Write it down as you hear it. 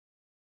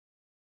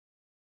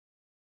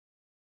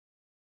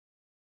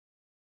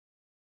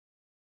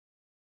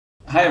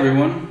Hi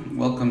everyone,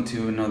 welcome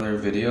to another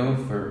video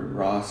for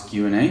ROS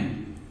Q&A.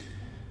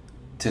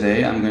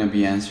 Today I'm going to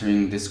be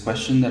answering this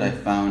question that I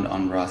found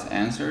on ROS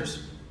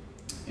Answers,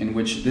 in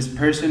which this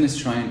person is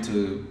trying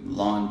to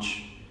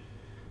launch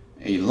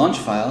a launch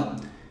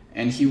file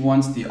and he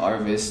wants the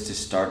RViz to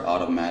start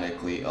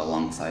automatically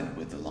alongside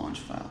with the launch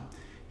file.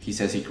 He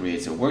says he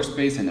creates a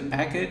workspace and a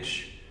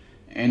package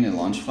and a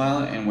launch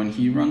file, and when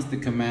he runs the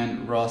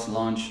command ROS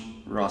launch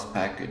ROS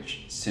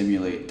package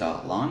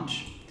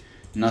simulate.launch,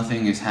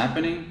 nothing is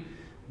happening.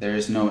 There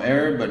is no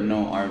error, but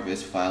no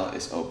RViz file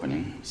is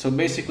opening. So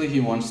basically he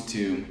wants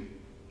to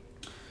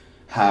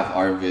have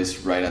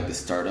RViz right at the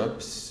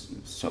startups,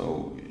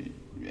 so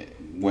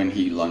when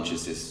he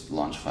launches this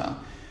launch file.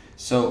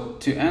 So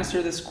to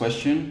answer this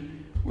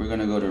question, we're going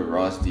to go to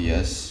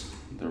ROS.ds,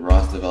 the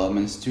ROS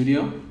Development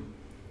Studio.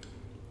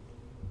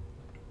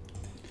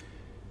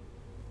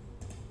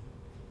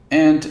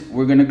 And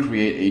we're going to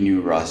create a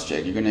new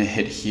rostrec. You're going to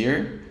hit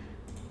here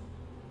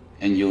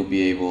and you'll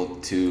be able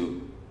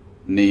to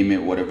name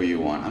it whatever you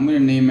want. I'm going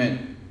to name it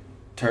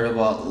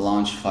Turtlebot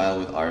launch file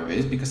with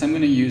RViz because I'm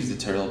going to use the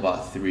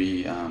Turtlebot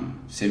 3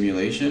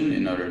 simulation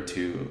in order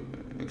to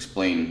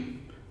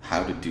explain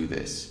how to do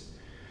this.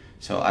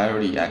 So I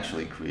already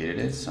actually created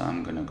it, so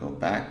I'm going to go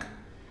back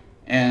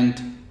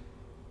and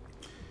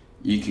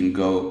you can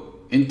go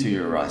into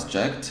your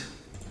rostrec.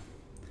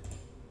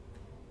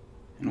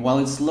 And while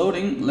it's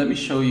loading, let me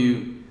show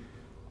you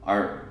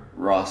our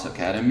ROS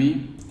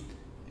Academy.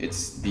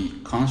 It's the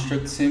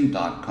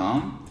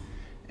constructsim.com,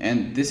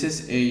 and this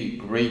is a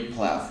great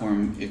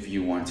platform if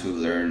you want to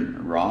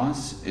learn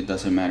ROS. It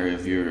doesn't matter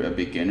if you're a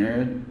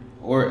beginner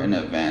or an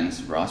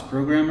advanced ROS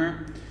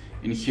programmer.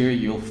 In here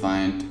you'll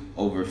find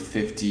over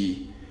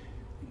 50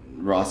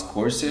 ROS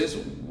courses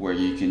where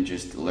you can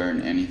just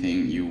learn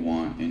anything you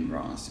want in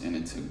ROS, and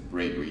it's a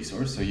great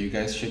resource, so you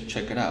guys should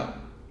check it out.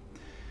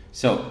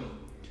 So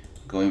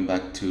going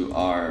back to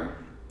our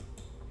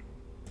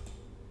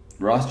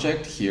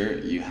rostrec, here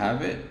you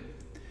have it.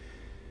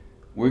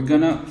 We're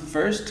gonna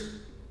first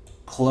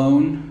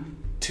clone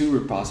 2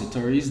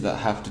 repositories that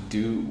have to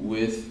do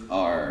with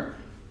the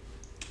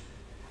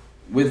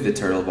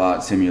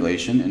Turtlebot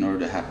simulation in order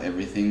to have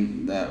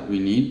everything that we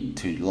need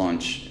to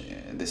launch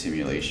the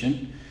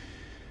simulation.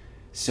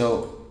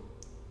 So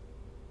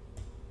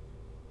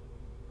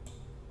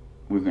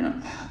we're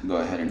gonna go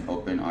ahead and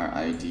open our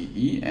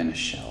IDE and a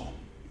shell.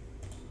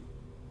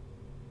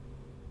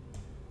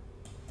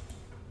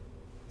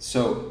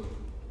 So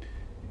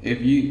as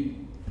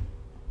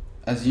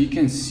you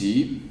can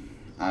see,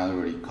 I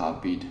already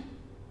copied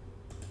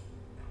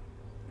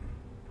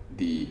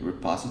the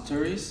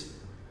repositories,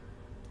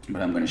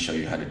 but I'm going to show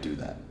you how to do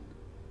that.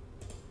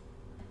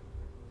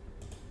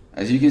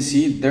 As you can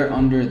see, they're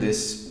under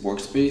this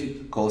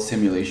workspace called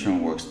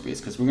simulation workspace,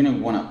 because we're going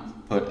to want to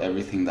put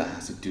everything that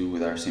has to do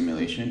with our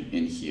simulation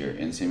in here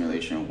in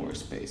simulation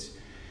workspace.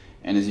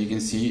 And as you can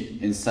see,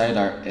 inside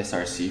our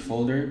SRC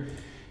folder,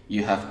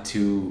 you have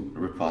 2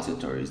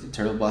 repositories, the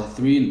Turtlebot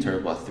 3 and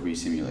Turtlebot 3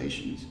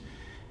 simulations.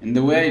 And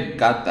the way I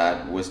got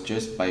that was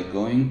just by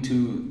going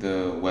to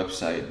the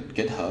website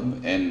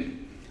GitHub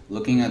and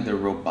looking at the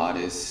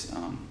Robotics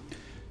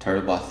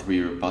Turtlebot 3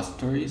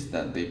 repositories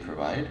that they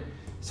provide.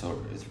 So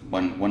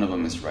one of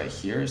them is right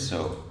here.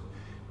 So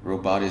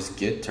Robotics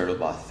Git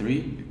Turtlebot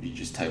 3, if you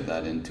just type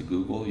that into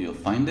Google, you'll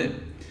find it.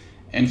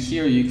 And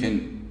here you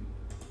can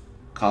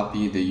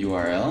copy the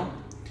URL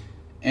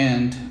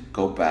and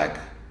go back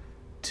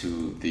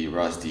to the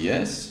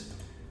ROS.ds,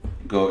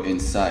 go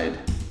inside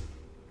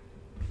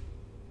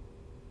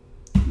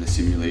the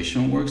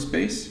simulation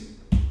workspace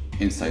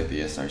inside the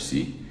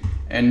SRC,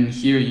 and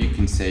here you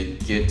can say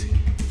git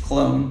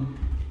clone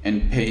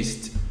and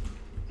paste,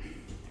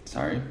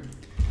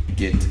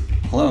 git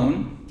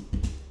clone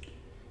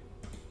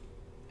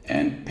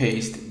and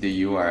paste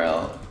the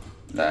URL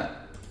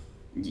that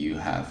you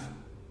have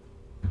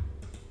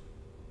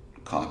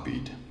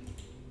copied.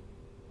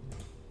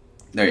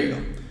 There you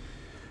go.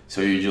 So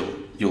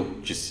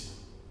you'll just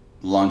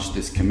launch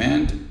this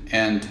command,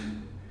 and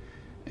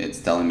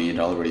it's telling me it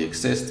already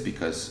exists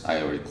because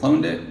I already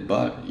cloned it,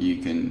 but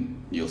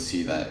you'll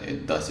see that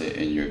it does it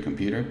in your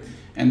computer.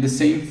 And the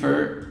same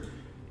for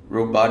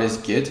Robotics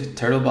Git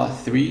Turtlebot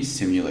 3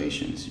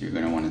 simulations. You're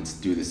going to want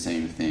to do the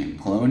same thing.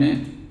 Clone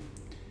it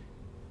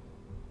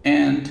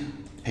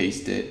and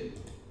paste it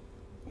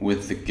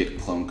with the git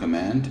clone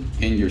command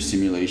in your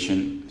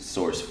simulation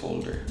source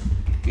folder.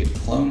 Git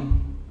clone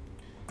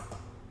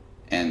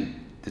and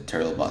the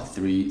Turtlebot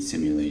 3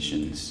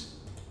 simulations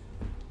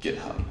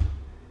GitHub.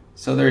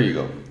 So there you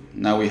go.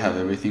 Now we have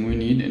everything we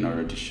need in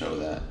order to show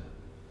that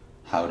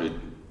how to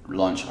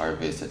launch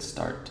RViz at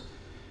start.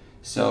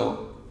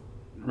 So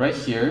right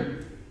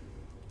here,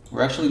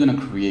 we're actually going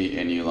to create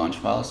a new launch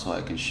file so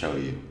I can show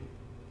you.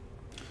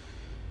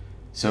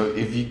 So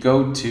if you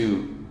go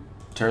to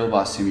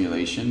Turtlebot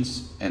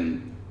simulations,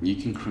 and you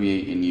can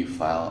create a new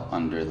file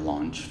under the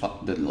launch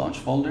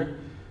folder.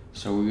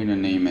 So we're going to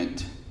name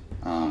it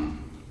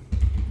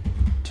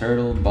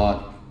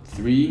Turtlebot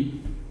 3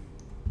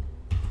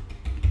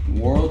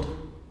 world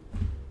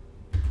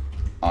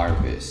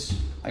RViz.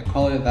 I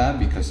call it that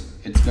because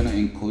it's going to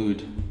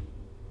include,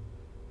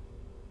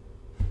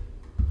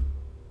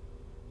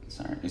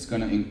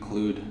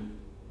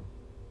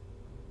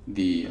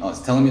 the, oh,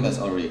 it's telling me that's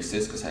already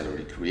exists because I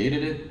already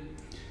created it.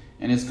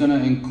 And it's going to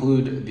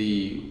include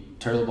the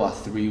Turtlebot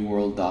 3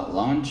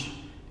 world.launch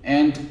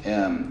and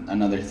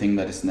another thing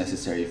that is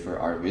necessary for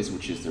RViz,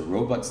 which is the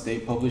robot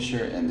state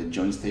publisher and the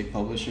joint state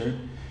publisher,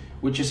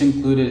 which is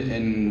included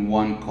in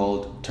one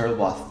called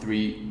Turtlebot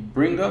 3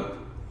 bringup.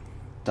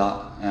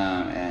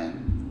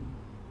 And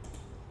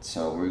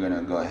so we're going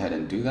to go ahead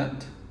and do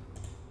that.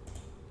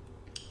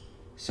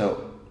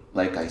 So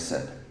like I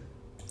said,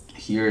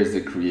 here is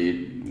the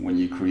when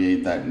you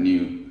create that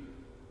new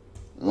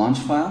launch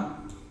file,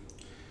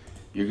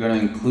 you're going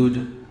to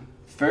include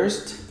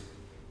first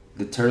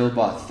the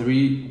Turtlebot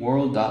 3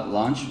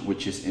 world.launch,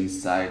 which is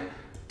inside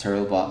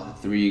Turtlebot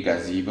 3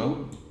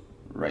 Gazebo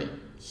right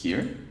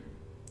here.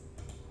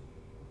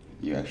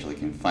 You actually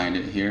can find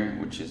it here,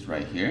 which is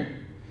right here.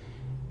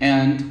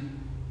 And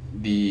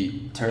the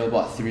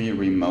Turtlebot 3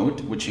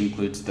 remote, which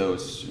includes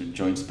those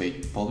joint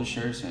state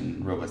publishers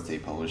and robot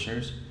state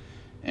publishers.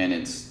 And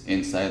it's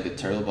inside the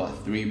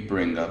Turtlebot 3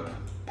 bringup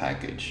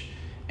package.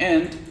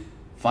 And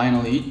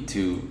finally,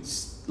 to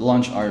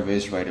launch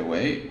RViz right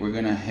away, we're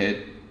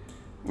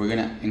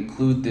gonna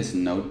include this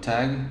node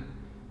tag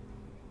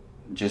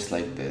just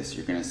like this.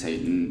 You're gonna say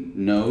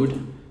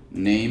node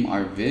name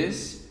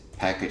RViz,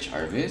 package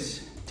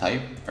RViz,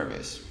 type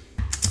RViz.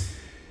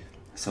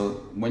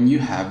 So when you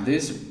have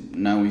this,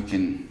 now we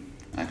can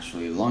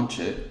actually launch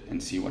it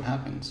and see what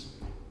happens.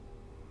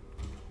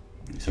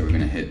 So we're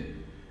gonna hit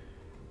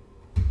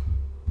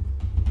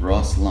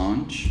ROS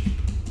launch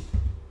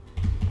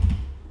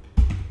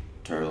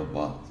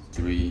Turtlebot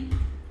 3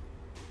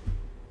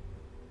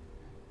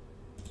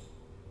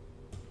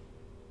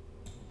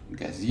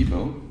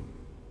 Gazebo,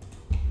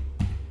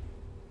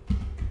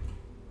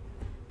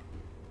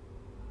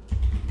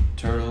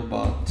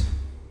 Turtlebot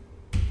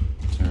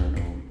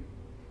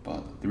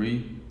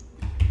 3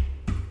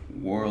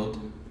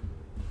 world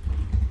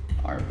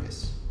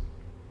RViz.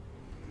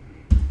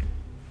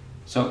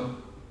 So,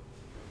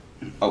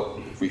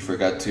 oh, we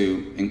forgot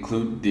to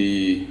include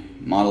the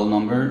model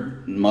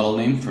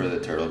name for the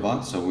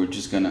Turtlebot. So we're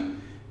just gonna,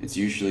 it's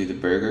usually the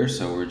burger,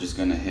 so we're just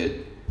gonna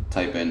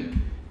type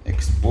in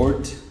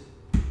export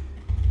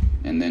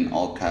and then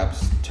all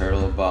caps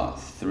Turtlebot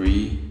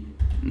 3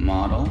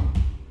 model,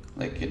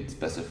 like it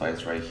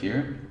specifies right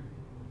here.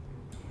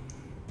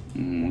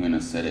 And we're gonna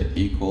set it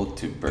equal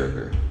to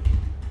burger.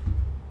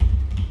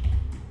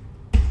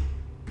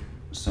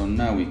 So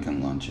now we can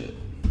launch it.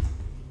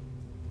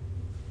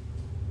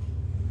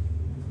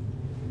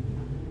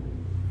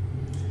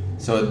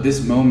 So at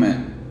this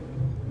moment,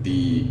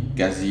 the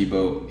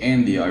Gazebo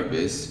and the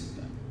RViz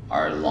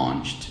are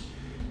launched.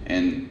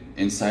 And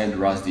inside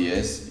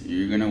ROS.ds,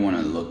 you're gonna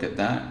wanna look at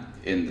that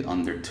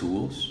under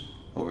tools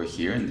over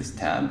here in this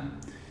tab.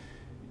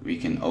 We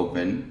can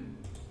open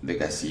the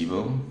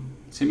Gazebo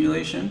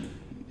simulation.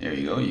 There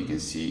you go, you can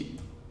see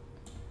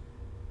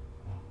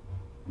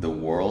the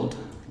world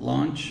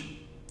launch,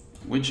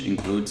 which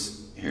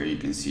includes, here you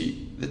can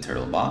see the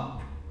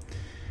Turtlebot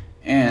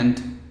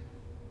and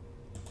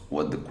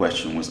what the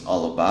question was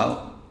all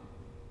about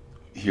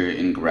here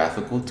in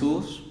graphical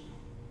tools.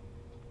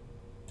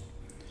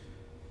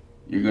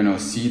 You're gonna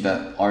see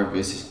that RViz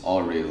is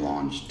already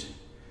launched.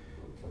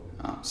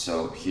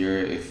 So here,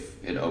 if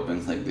it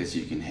opens like this,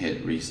 you can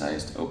hit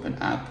resized open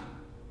app.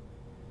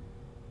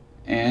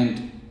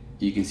 And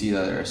you can see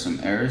that there are some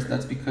errors.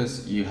 That's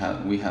because we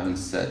haven't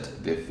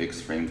set the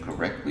fixed frame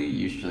correctly.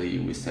 Usually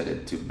we set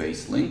it to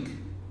base link.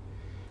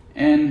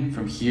 And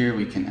from here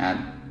we can add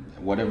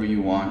whatever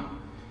you want.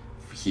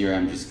 Here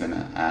I'm just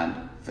gonna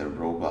add the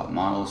robot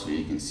model so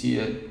you can see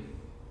it.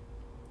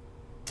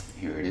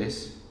 Here it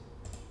is.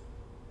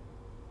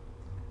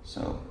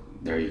 So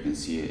there you can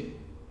see it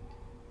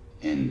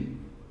in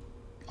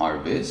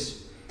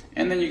RViz.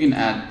 And then you can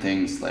add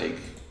things like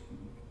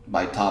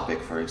by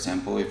topic, for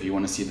example, if you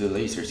want to see the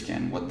laser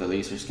scan, what the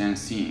laser scan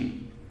is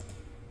seeing.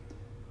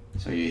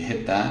 So you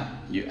hit that,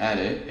 you add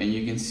it, and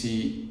you can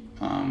see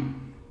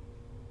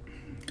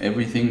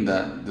everything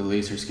that the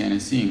laser scan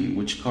is seeing,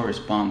 which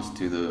corresponds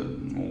to the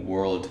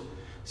world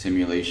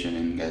simulation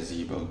in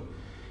Gazebo.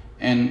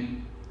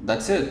 And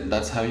that's it.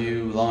 That's how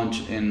you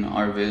launch in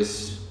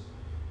RViz.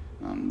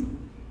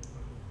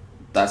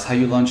 That's how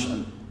you launch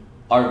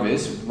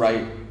RViz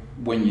right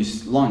when you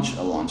launch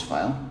a launch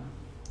file.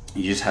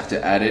 You just have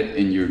to add it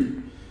in your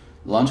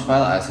launch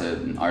file as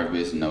an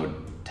RViz node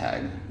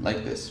tag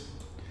like this.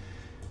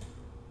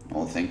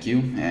 Well, thank you,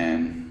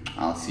 and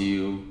I'll see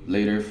you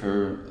later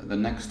for the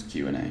next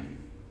Q&A.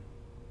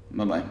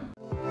 Bye-bye.